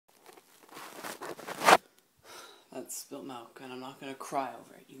That's spilt milk, and I'm not gonna cry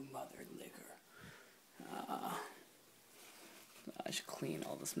over it, you mother liquor. I should clean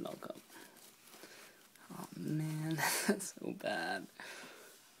all this milk up. Oh man, that's so bad.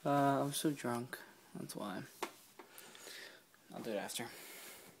 I'm so drunk. That's why. I'll do it after.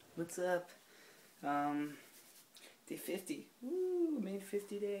 What's up? Day 50. Woo, made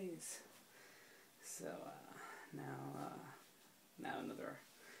 50 days. So, now another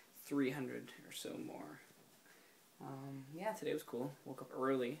 300 or so more. Yeah, today was cool. Woke up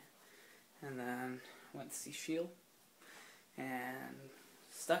early, and then went to see Sheil, and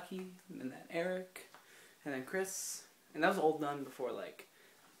Stucky, and then Eric, and then Chris, and that was all done before like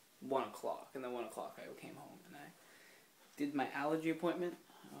 1 o'clock, and then 1 o'clock I came home, and I did my allergy appointment.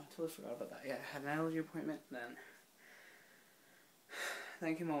 Oh, I totally forgot about that. Yeah, I had an allergy appointment, then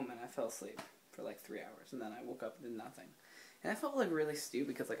I came home and I fell asleep for like 3 hours, and then I woke up and did nothing. And I felt like really stupid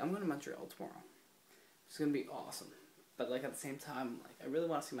because like I'm going to Montreal tomorrow. It's going to be awesome. But like at the same time, like I really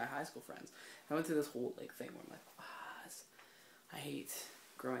want to see my high school friends. I went through this whole like thing where I'm like, I hate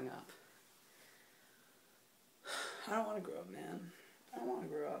growing up. I don't want to grow up, man. I don't want to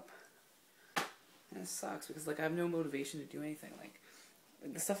grow up. And it sucks because like I have no motivation to do anything. Like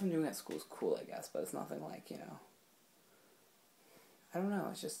the stuff I'm doing at school is cool, I guess, but it's nothing like, you know, I don't know,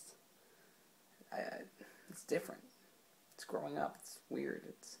 it's just, it's different. It's growing up, it's weird,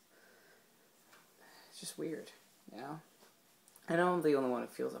 it's just weird, you know? I know I'm the only one who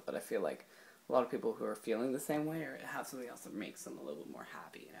feels it, but I feel like a lot of people who are feeling the same way or have something else that makes them a little bit more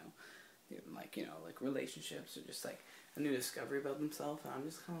happy, you know? Even like, you know, like relationships or just like a new discovery about themselves, and I'm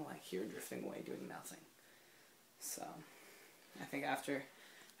just kind of like here drifting away doing nothing. So, I think after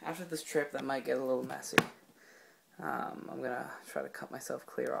this trip that might get a little messy. I'm gonna try to cut myself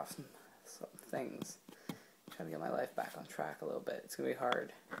clear off some things. Try to get my life back on track a little bit. It's gonna be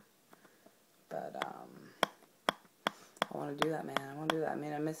hard. But, I want to do that, man. I want to do that. I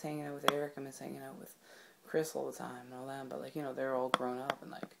mean, I miss hanging out with Eric. I miss hanging out with Chris all the time and all that. But, like, you know, they're all grown up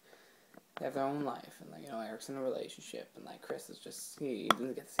and, like, they have their own life. And, like, you know, Eric's in a relationship. And, like, Chris is just, he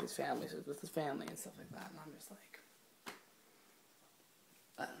doesn't get to see his family, so he's with his family and stuff like that. And I'm just like,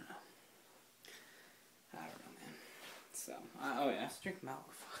 I don't know. Man. So, oh yeah, I have to drink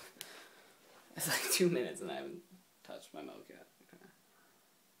milk. It's like 2 minutes and I haven't touched my milk yet. Okay.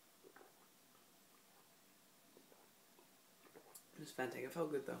 Just venting. It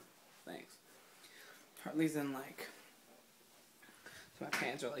felt good though. Thanks. Hartley's in like, so my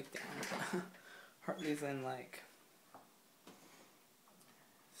pants are like down. Hartley's in like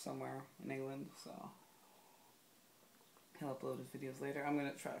somewhere in England, so he'll upload his videos later. I'm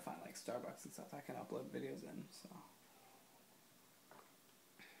gonna try to find like Starbucks and stuff I can upload videos in, so.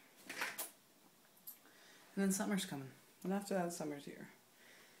 And then summer's coming. And after that, summer's here.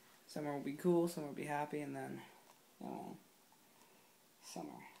 Summer will be cool, summer will be happy, and then,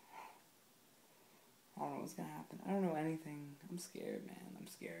 summer. I don't know what's gonna happen. I don't know anything. I'm scared, man. I'm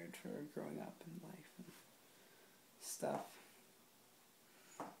scared for growing up in life and stuff.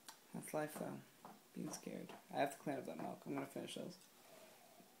 That's life, though. Being scared. I have to clean up that milk. I'm gonna finish those.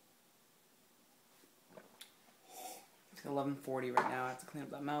 It's 11:40 right now. I have to clean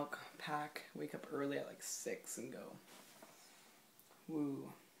up that milk, pack, wake up early at like 6 and go.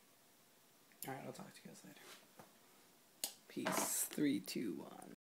 Woo. Alright, I'll talk to you guys later. Peace. 3, 2, 1.